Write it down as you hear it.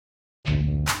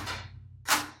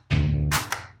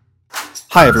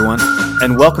Hi, everyone,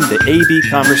 and welcome to AB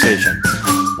Conversations,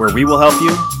 where we will help you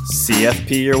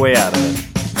CFP your way out of it.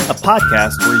 A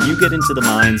podcast where you get into the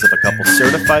minds of a couple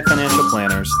certified financial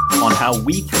planners on how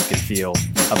we think and feel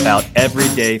about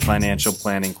everyday financial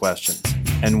planning questions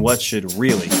and what should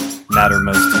really matter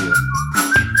most to you.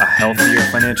 A healthier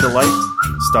financial life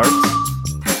starts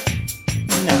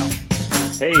now.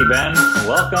 Hey, Ben.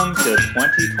 Welcome to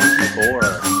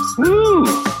 2024. Woo!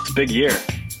 It's a big year.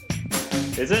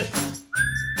 Is it?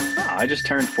 I just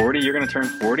turned 40. You're going to turn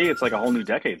 40. It's like a whole new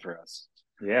decade for us.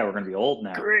 Yeah, we're going to be old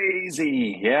now.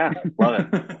 Crazy. Yeah.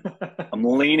 Love it. I'm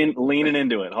leaning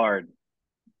into it hard.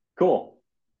 Cool.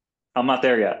 I'm not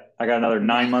there yet. I got another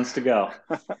 9 months to go.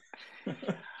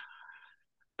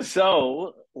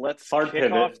 So let's Hard kick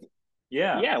pivot. off.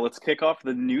 Yeah. Let's kick off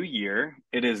the new year.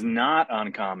 It is not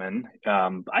uncommon.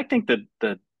 I think that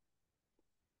the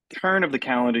turn of the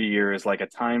calendar year is like a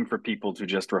time for people to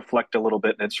just reflect a little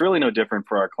bit. It's really no different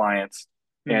for our clients.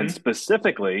 And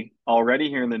specifically, already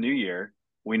here in the new year,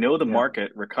 we know the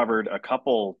market recovered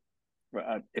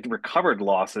it recovered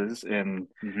losses in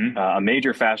a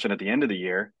major fashion at the end of the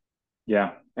year.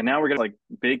 Yeah. And now we're getting like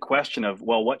big question of,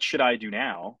 well, what should I do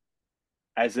now?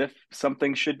 As if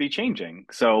something should be changing.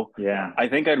 So Yeah. I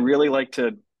think I'd really like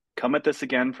to come at this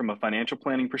again from a financial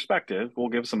planning perspective. We'll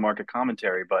give some market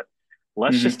commentary, but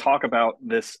let's just talk about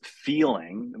this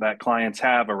feeling that clients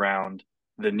have around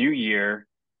the new year.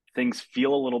 Things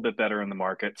feel a little bit better in the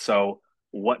market. So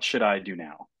what should I do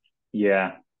now?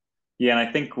 Yeah. Yeah. And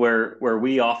I think where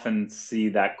we often see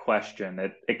that question,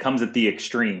 it comes at the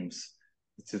extremes.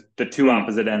 It's just the two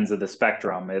opposite ends of the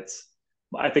spectrum.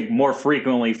 I think more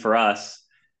frequently for us,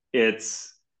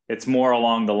 it's more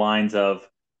along the lines of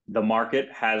the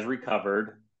market has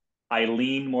recovered. I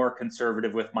lean more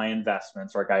conservative with my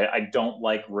investments. Like I don't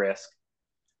like risk.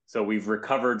 So we've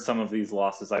recovered some of these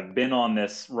losses. I've been on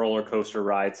this roller coaster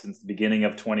ride since the beginning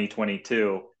of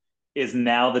 2022. Is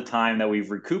now the time that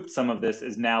we've recouped some of this,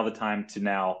 is now the time to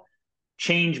now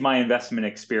change my investment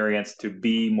experience to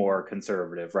be more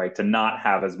conservative, right? To not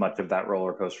have as much of that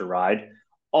roller coaster ride,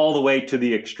 all the way to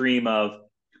the extreme of,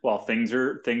 well, things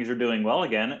are doing well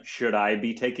again. Should I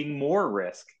be taking more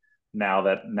risk now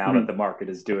that the market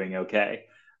is doing okay?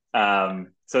 So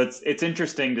it's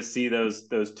interesting to see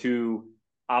those two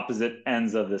opposite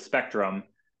ends of the spectrum,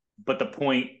 but the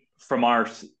point from our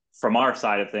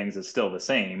side of things is still the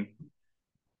same.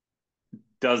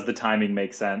 Does the timing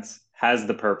make sense? Has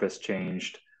the purpose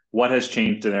changed? What has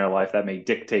changed in their life that may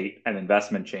dictate an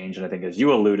investment change? And I think, as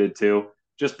you alluded to,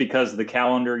 just because the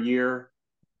calendar year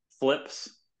flips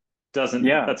doesn't,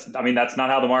 that's not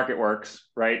how the market works,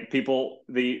 right?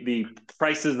 The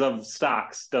prices of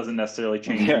stocks doesn't necessarily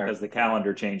change because the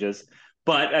calendar changes.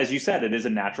 But as you said, it is a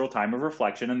natural time of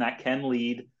reflection, and that can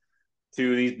lead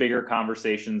to these bigger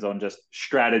conversations on just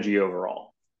strategy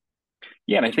overall.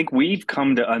 Yeah, and I think we've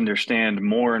come to understand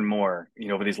more and more,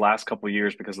 over these last couple of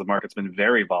years, because the market's been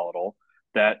very volatile,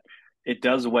 that it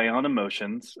does weigh on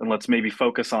emotions. And let's maybe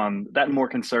focus on that more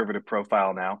conservative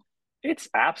profile now. It's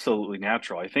absolutely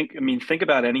natural. Think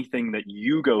about anything that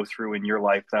you go through in your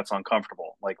life that's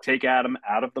uncomfortable. Like take Adam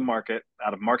out of market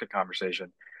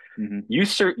conversation. You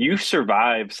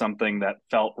survive something that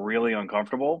felt really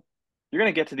uncomfortable. You're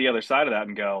going to get to the other side of that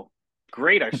and go,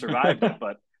 great, I survived it,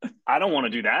 but I don't want to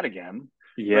do that again.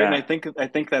 Yeah. Right. And I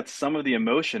think that some of the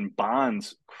emotion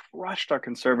bonds crushed our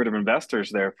conservative investors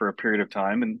there for a period of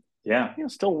time. And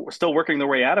still working their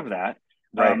way out of that.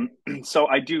 Right. So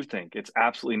I do think it's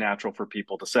absolutely natural for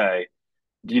people to say,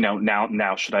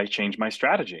 now should I change my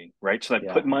strategy? Right. Should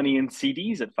I put money in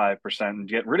CDs at 5% and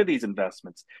get rid of these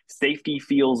investments? Safety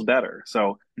feels better.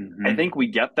 So I think we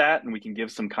get that, and we can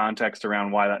give some context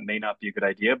around why that may not be a good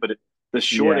idea. But the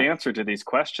short answer to these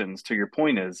questions, to your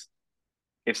point, is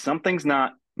if something's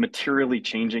not materially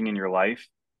changing in your life,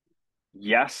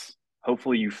 yes,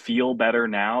 hopefully you feel better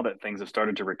now that things have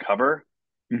started to recover.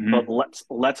 But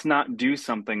let's not do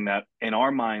something that in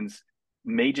our minds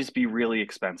may just be really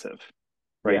expensive,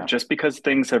 right? Yeah. Just because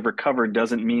things have recovered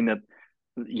doesn't mean that,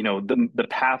 the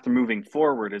path moving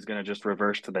forward is going to just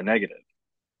reverse to the negative,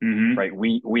 right?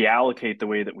 We allocate the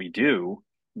way that we do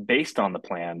based on the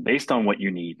plan, based on what you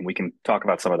need. And we can talk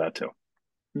about some of that too.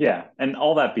 Yeah. And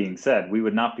all that being said, we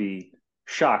would not be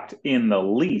shocked in the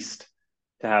least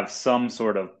to have some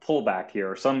sort of pullback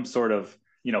here, or some sort of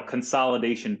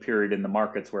consolidation period in the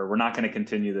markets where we're not going to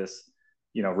continue this,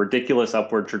 ridiculous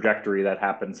upward trajectory that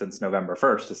happened since November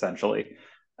 1st, essentially.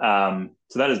 So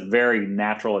that is very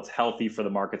natural. It's healthy for the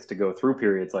markets to go through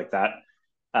periods like that.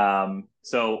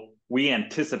 So we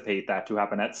anticipate that to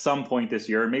happen at some point this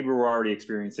year. And maybe we're already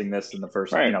experiencing this in the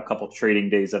first, couple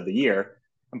trading days of the year.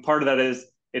 And part of that is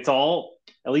it's all,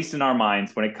 at least in our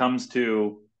minds, when it comes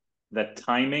to the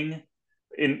timing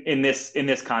in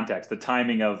this context, the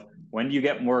timing of when do you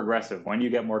get more aggressive, when do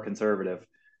you get more conservative.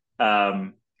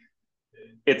 Um,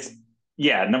 it's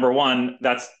yeah, number one,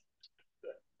 That's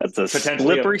a potentially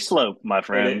slippery slope, my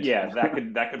friend. yeah,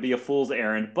 that could be a fool's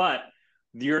errand, but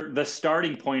the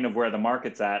starting point of where the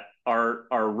market's at are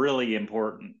really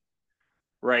important,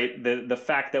 right? The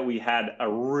fact that we had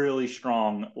a really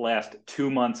strong last 2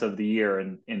 months of the year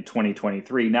in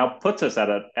 2023 now puts us at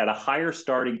a higher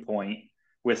starting point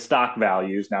with stock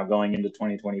values now going into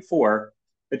 2024.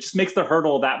 It just makes the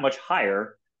hurdle that much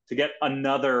higher to get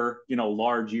another,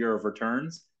 large year of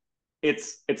returns.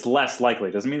 It's less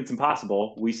likely. Doesn't mean it's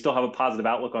impossible. We still have a positive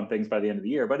outlook on things by the end of the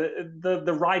year, but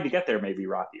the ride to get there may be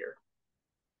rockier.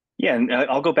 Yeah, and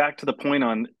I'll go back to the point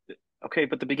on, okay,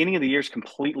 but the beginning of the year is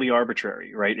completely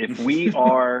arbitrary, right? If we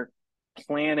are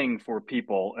planning for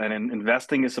people and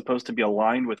investing is supposed to be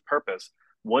aligned with purpose,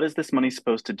 what is this money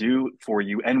supposed to do for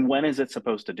you and when is it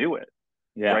supposed to do it,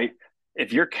 Yeah, right?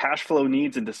 If your cash flow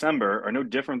needs in December are no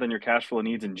different than your cash flow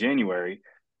needs in January,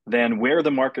 then where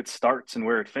the market starts and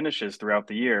where it finishes throughout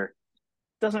the year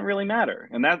doesn't really matter.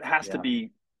 And that has to yeah,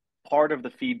 be part of the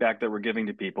feedback that we're giving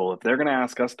to people. If they're going to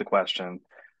ask us the question,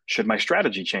 should my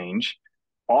strategy change?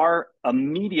 Our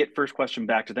immediate first question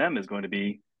back to them is going to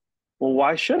be, well,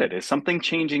 why should it? Is something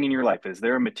changing in your life? Is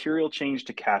there a material change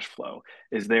to cash flow?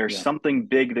 Is there yeah. something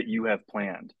big that you have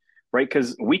planned? Right?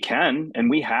 Because we can and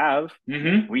we have,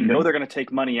 Mm-hmm. we know Mm-hmm. they're going to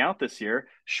take money out this year.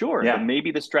 Sure, then Yeah.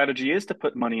 maybe the strategy is to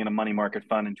put money in a money market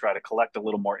fund and try to collect a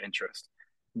little more interest.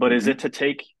 But is it Mm-hmm. to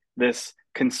take this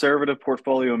conservative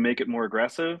portfolio and make it more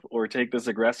aggressive, or take this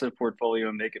aggressive portfolio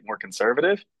and make it more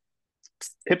conservative?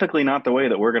 It's typically not the way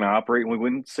that we're going to operate, and we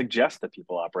wouldn't suggest that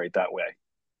people operate that way.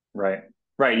 Right.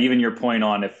 Right. Even your point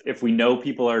on if we know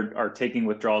people are taking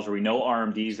withdrawals or we know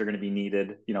RMDs are going to be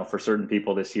needed, for certain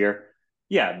people this year,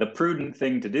 yeah, the prudent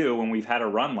thing to do when we've had a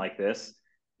run like this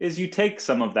is you take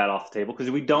some of that off the table because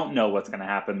we don't know what's going to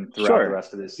happen throughout the Sure.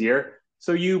 rest of this year.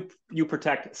 So you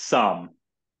protect some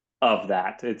of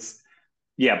that. It's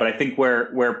yeah, but I think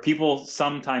where people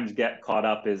sometimes get caught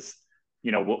up is,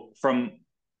 from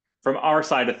our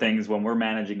side of things when we're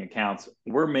managing accounts,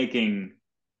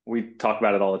 we talk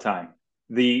about it all the time.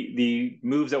 The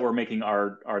moves that we're making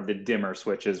are the dimmer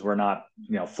switches. We're not,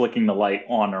 flicking the light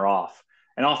on or off.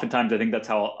 And oftentimes I think that's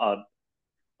how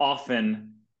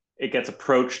often it gets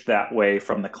approached that way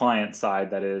from the client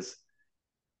side. That is,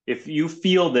 if you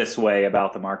feel this way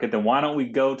about the market, then why don't we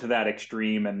go to that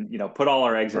extreme and put all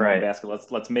our eggs in one Right. basket?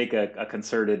 Let's make a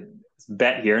concerted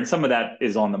bet here, and some of that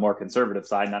is on the more conservative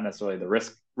side, not necessarily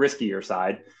the riskier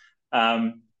side.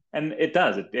 And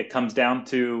it comes down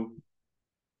to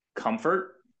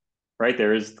comfort, right?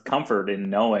 There is comfort in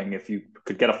knowing if you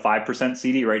could get a 5%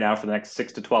 CD right now for the next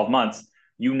 6 to 12 months,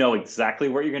 you know exactly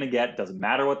what you're going to get. Doesn't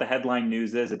matter what the headline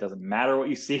news is. It doesn't matter what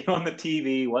you see on the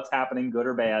TV, what's happening, good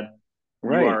or bad. You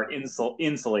Right. are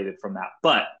insulated from that.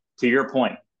 But to your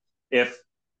point, if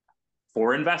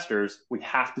for investors, we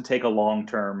have to take a long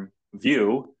term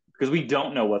view because we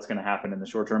don't know what's going to happen in the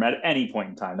short term at any point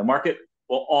in time. The market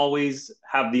will always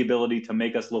have the ability to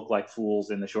make us look like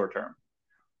fools in the short term.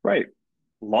 Right.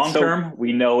 Long So, term,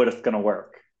 we know it's going to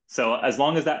work. So as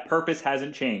long as that purpose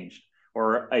hasn't changed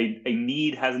or a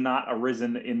need has not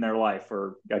arisen in their life,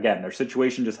 or again, their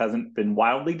situation just hasn't been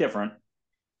wildly different,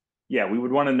 yeah, we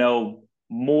would want to know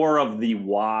more of the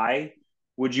why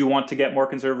would you want to get more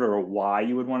conservative or why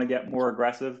you would want to get more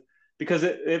aggressive, because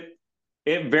it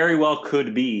very well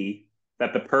could be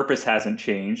that the purpose hasn't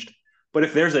changed, but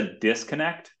if there's a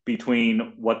disconnect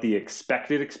between what the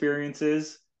expected experience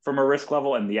is from a risk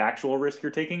level and the actual risk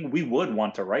you're taking, we would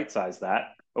want to right size that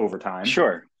over time.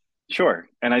 sure. Sure.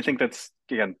 And I think that's,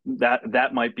 again,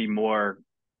 that might be more,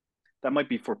 that might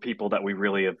be for people that we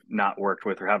really have not worked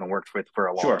with or haven't worked with for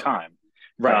a long Sure. time.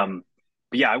 Right. Um,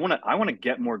 but yeah, I want to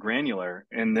get more granular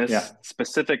in Yeah. this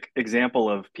specific example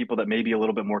of people that may be a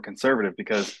little bit more conservative,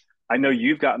 because I know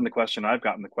you've gotten the question, I've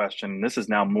gotten the question. And this is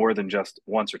now more than just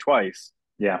once or twice.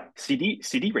 Yeah.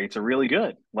 CD rates are really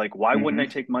good. Like, why wouldn't I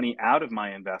Mm-hmm. take money out of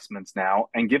my investments now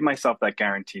and give myself that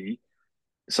guarantee?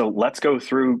 So let's go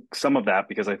through some of that,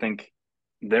 because I think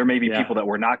there may be Yeah. people that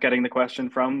we're not getting the question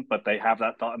from, but they have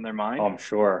that thought in their Oh, mind. I'm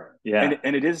sure. And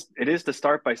Yeah. it is to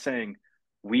start by saying,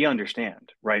 we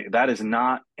understand, right? That is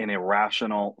not an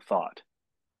irrational thought.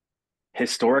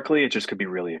 Historically, it just could be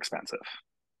really expensive.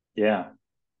 Yeah.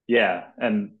 Yeah.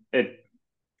 And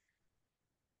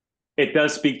it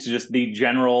does speak to just the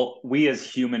general, we as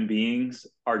human beings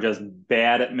are just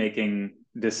bad at making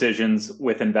decisions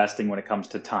with investing when it comes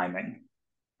to timing,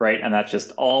 right? And that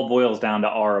just all boils down to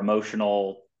our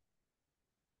emotional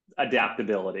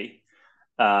adaptability.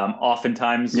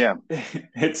 Oftentimes Yeah.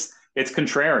 it's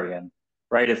contrarian,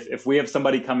 right? If we have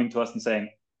somebody coming to us and saying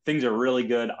things are really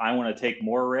good, I want to take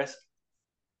more risk.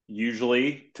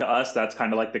 Usually to us, that's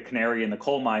kind of like the canary in the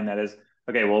coal mine. That is,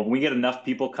 okay, well, if we get enough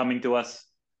people coming to us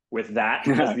with that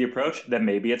as the approach, then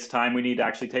maybe it's time we need to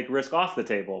actually take risk off the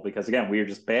table, because again, we are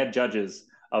just bad judges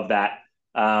of that.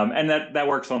 And that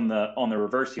works on the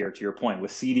reverse here, to your point,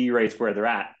 with CD rates where they're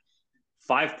at.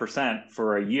 5%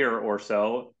 for a year or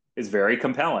so is very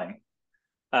compelling.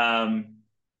 The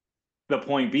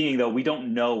point being, though, we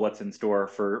don't know what's in store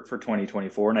for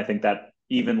 2024. And I think that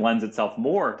even lends itself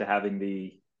more to having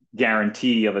the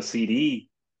guarantee of a CD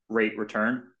rate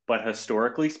return. But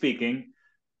historically speaking,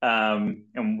 and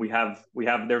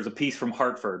there's a piece from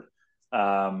Hartford,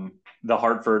 the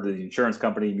Hartford, the insurance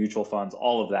company, mutual funds,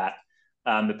 all of that,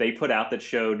 that they put out that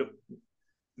showed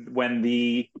when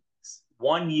the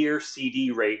 1 year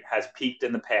CD rate has peaked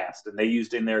in the past, and they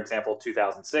used in their example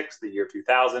 2006, the year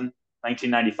 2000,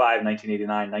 1995,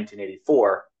 1989,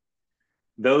 1984.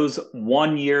 Those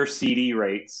 1 year CD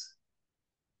rates,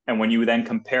 and when you then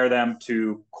compare them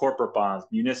to corporate bonds,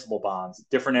 municipal bonds,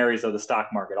 different areas of the stock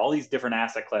market, all these different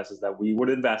asset classes that we would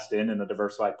invest in a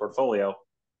diversified portfolio,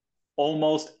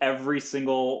 almost every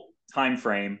single time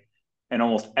frame and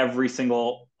almost every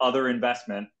single other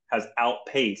investment has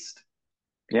outpaced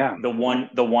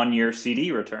the 1 year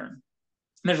CD return. And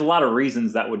there's a lot of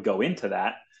reasons that would go into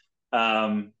that.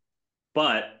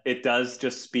 But it does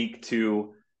just speak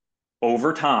to,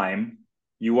 over time,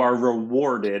 you are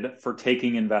rewarded for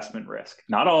taking investment risk.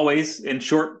 Not always in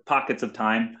short pockets of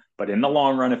time, but in the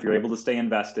long run, if you're able to stay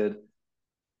invested,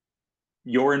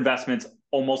 your investments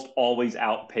almost always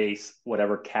outpace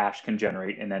whatever cash can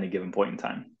generate in any given point in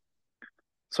time.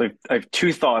 So I have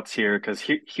two thoughts here, because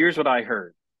here's what I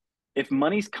heard. If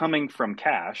money's coming from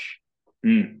cash,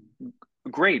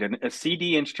 great. And a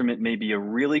CD instrument may be a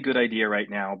really good idea right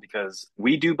now, because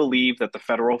we do believe that the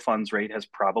federal funds rate has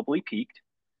probably peaked,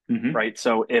 right?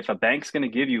 So if a bank's going to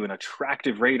give you an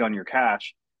attractive rate on your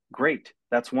cash, great.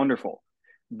 That's wonderful.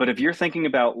 But if you're thinking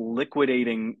about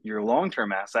liquidating your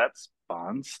long-term assets,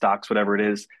 bonds, stocks, whatever it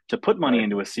is, to put money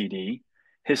into a CD,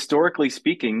 historically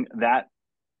speaking, that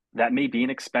may be an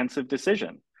expensive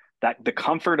decision. That the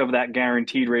comfort of that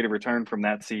guaranteed rate of return from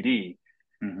that CD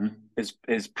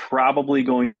is probably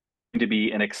going to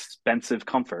be an expensive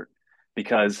comfort,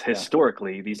 because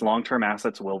historically these long-term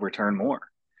assets will return more.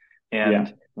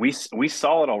 And we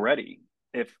saw it already.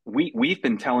 If we've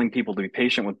been telling people to be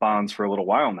patient with bonds for a little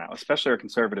while now, especially our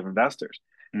conservative investors.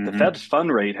 The Fed's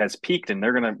fund rate has peaked, and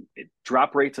they're going to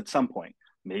drop rates at some point.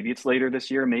 Maybe it's later this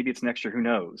year, maybe it's next year, who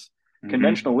knows?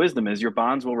 Conventional wisdom is your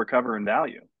bonds will recover in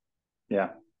value.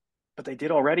 But they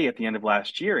did already at the end of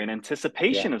last year in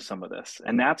anticipation of some of this.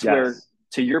 And that's where,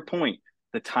 to your point,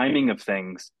 the timing of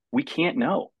things, we can't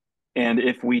know. And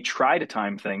if we try to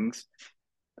time things,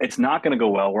 it's not going to go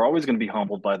well. We're always going to be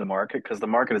humbled by the market, because the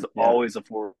market is always a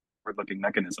forward-looking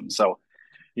mechanism. So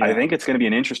I think it's going to be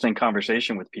an interesting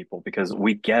conversation with people, because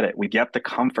we get it. We get the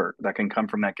comfort that can come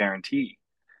from that guarantee.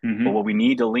 But what we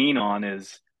need to lean on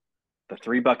is the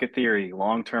 3-bucket theory,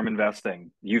 long-term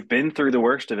investing. You've been through the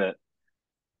worst of it.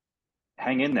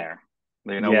 Hang in there.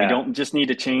 We don't just need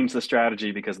to change the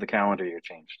strategy because the calendar year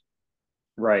changed.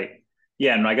 Right.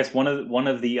 Yeah. And I guess one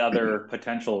of the other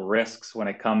potential risks when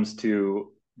it comes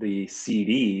to the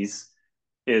CDs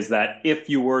is that if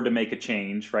you were to make a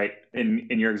change, right, in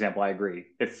your example, I agree.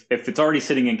 If it's already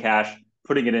sitting in cash,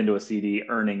 putting it into a CD,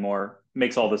 earning more,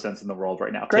 makes all the sense in the world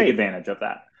right now. Great. Take advantage of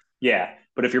that. Yeah.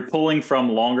 But if you're pulling from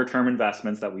longer term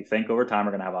investments that we think over time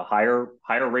are going to have a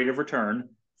higher rate of return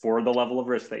for the level of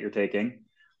risk that you're taking,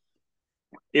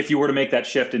 if you were to make that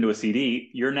shift into a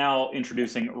CD, you're now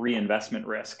introducing reinvestment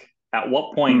risk. At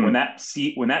what point, when that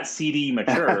CD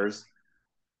matures,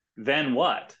 then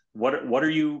what? What are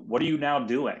you now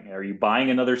doing? Are you buying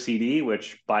another CD,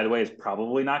 which, by the way, is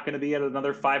probably not going to be at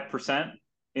another 5%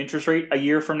 interest rate a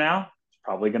year from now? It's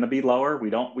probably going to be lower. We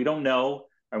don't know,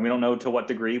 and we don't know to what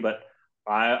degree. But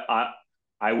I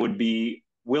would be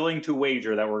willing to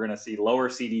wager that we're going to see lower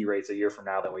CD rates a year from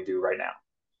now than we do right now.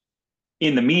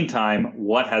 In the meantime,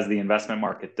 what has the investment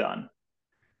market done?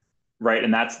 Right,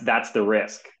 and that's the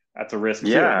risk. That's a risk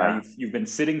too. Now you've been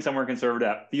sitting somewhere conservative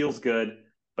that feels good.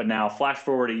 But now, flash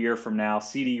forward a year from now,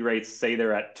 CD rates say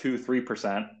they're at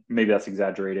 2-3%. Maybe that's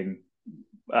exaggerating.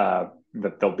 That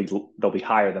they'll be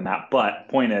higher than that. But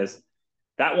point is,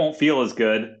 that won't feel as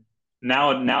good.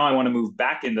 Now I want to move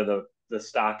back into the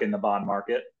stock and the bond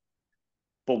market.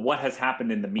 But what has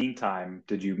happened in the meantime?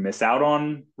 Did you miss out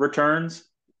on returns?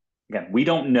 Again, we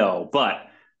don't know. But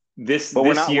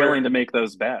we're not willing to make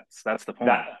those bets. That's the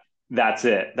point. That's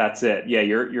it. That's it. Yeah,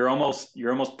 you're almost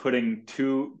putting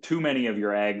too many of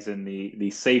your eggs in the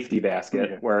safety basket.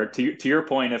 Yeah. Where to your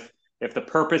point, if the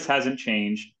purpose hasn't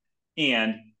changed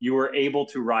and you were able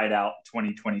to ride out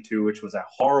 2022, which was a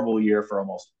horrible year for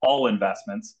almost all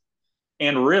investments,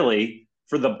 and really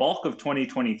for the bulk of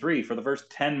 2023, for the first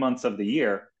 10 months of the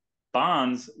year,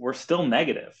 bonds were still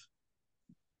negative.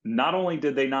 Not only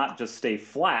did they not just stay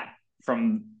flat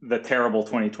from the terrible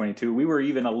 2022, we were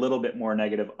even a little bit more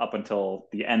negative up until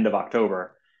the end of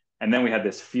October. And then we had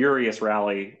this furious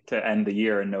rally to end the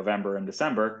year in November and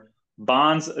December.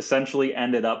 Bonds essentially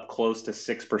ended up close to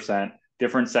 6%.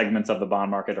 Different segments of the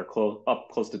bond market are up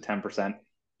close to 10%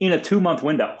 in a 2-month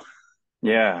window.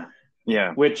 Yeah.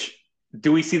 Yeah. Which,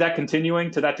 do we see that continuing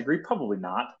to that degree? Probably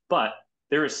not. But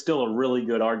there is still a really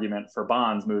good argument for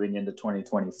bonds moving into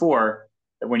 2024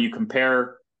 that when you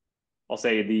compare, I'll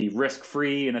say, the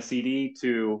risk-free in a CD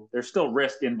to, there's still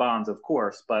risk in bonds, of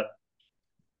course, but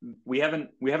we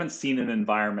haven't seen an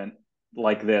environment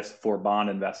like this for bond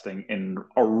investing in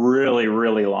a really,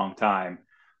 really long time,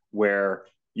 where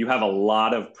you have a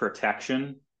lot of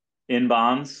protection in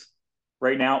bonds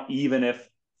right now, even if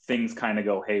things kind of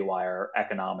go haywire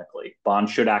economically. Bonds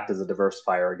should act as a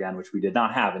diversifier again, which we did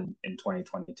not have in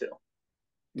 2022.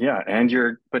 Yeah, and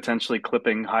you're potentially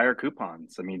clipping higher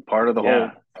coupons. I mean, part of the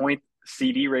whole point,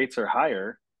 CD rates are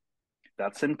higher.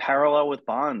 That's in parallel with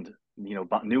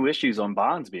new issues on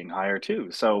bonds being higher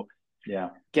too. So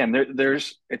again,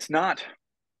 it's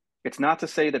not to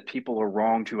say that people are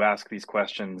wrong to ask these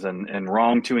questions and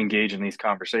wrong to engage in these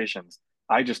conversations.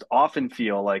 I just often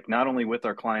feel like, not only with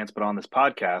our clients, but on this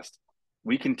podcast,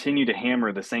 we continue to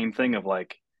hammer the same thing of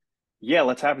like, yeah,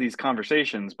 let's have these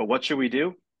conversations, but what should we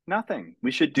do? Nothing.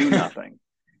 We should do nothing.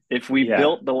 If we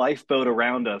built the lifeboat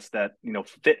around us that,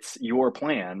 fits your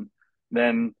plan,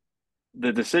 then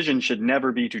the decision should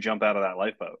never be to jump out of that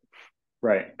lifeboat.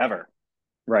 Right. Ever.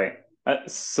 Right.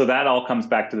 So that all comes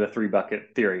back to the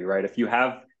 3-bucket theory, right? If you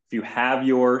have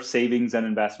your savings and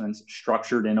investments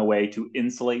structured in a way to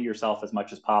insulate yourself as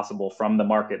much as possible from the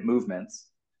market movements,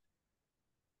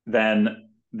 then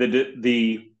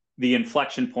the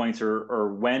inflection points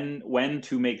or when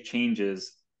to make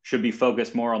changes should be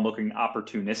focused more on looking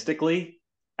opportunistically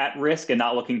at risk and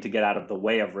not looking to get out of the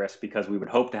way of risk, because we would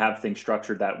hope to have things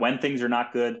structured that when things are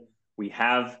not good, we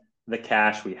have the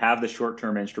cash, we have the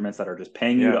short-term instruments that are just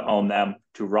paying you to own them,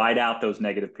 to ride out those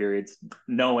negative periods,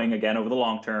 knowing, again, over the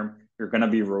long term, you're going to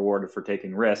be rewarded for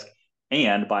taking risk.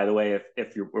 And by the way,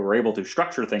 if you were able to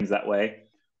structure things that way,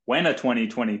 when a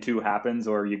 2022 happens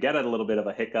or you get a little bit of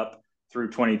a hiccup through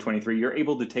 2023, you're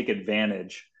able to take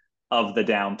advantage of the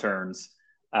downturns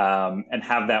and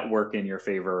have that work in your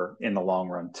favor in the long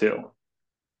run too.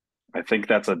 I think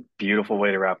that's a beautiful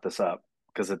way to wrap this up,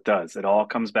 because it does. It all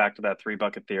comes back to that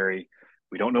 3-bucket theory.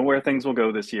 We don't know where things will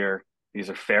go this year. These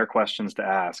are fair questions to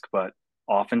ask, but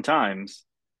oftentimes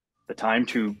the time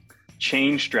to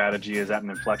change strategy is at an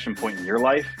inflection point in your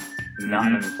life, not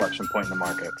an inflection point in the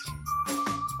markets,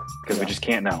 because we just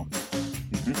can't know.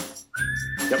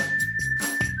 Yep.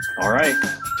 All right.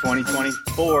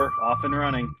 2024 off and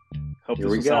running. Hope Here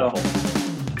this was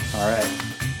helpful. All right.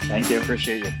 Thank you.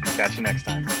 Appreciate you. Catch you next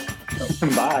time.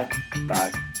 Bye.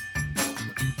 Bye.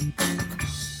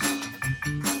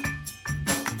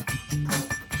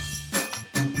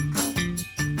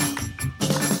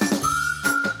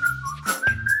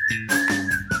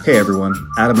 Hey everyone,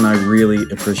 Adam and I really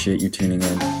appreciate you tuning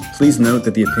in. Please note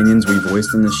that the opinions we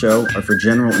voiced in the show are for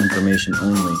general information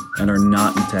only and are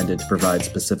not intended to provide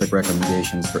specific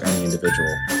recommendations for any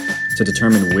individual. To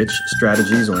determine which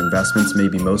strategies or investments may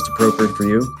be most appropriate for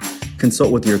you,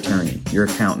 consult with your attorney, your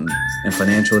accountant, and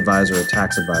financial advisor or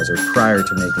tax advisor prior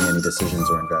to making any decisions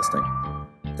or investing.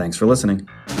 Thanks for listening.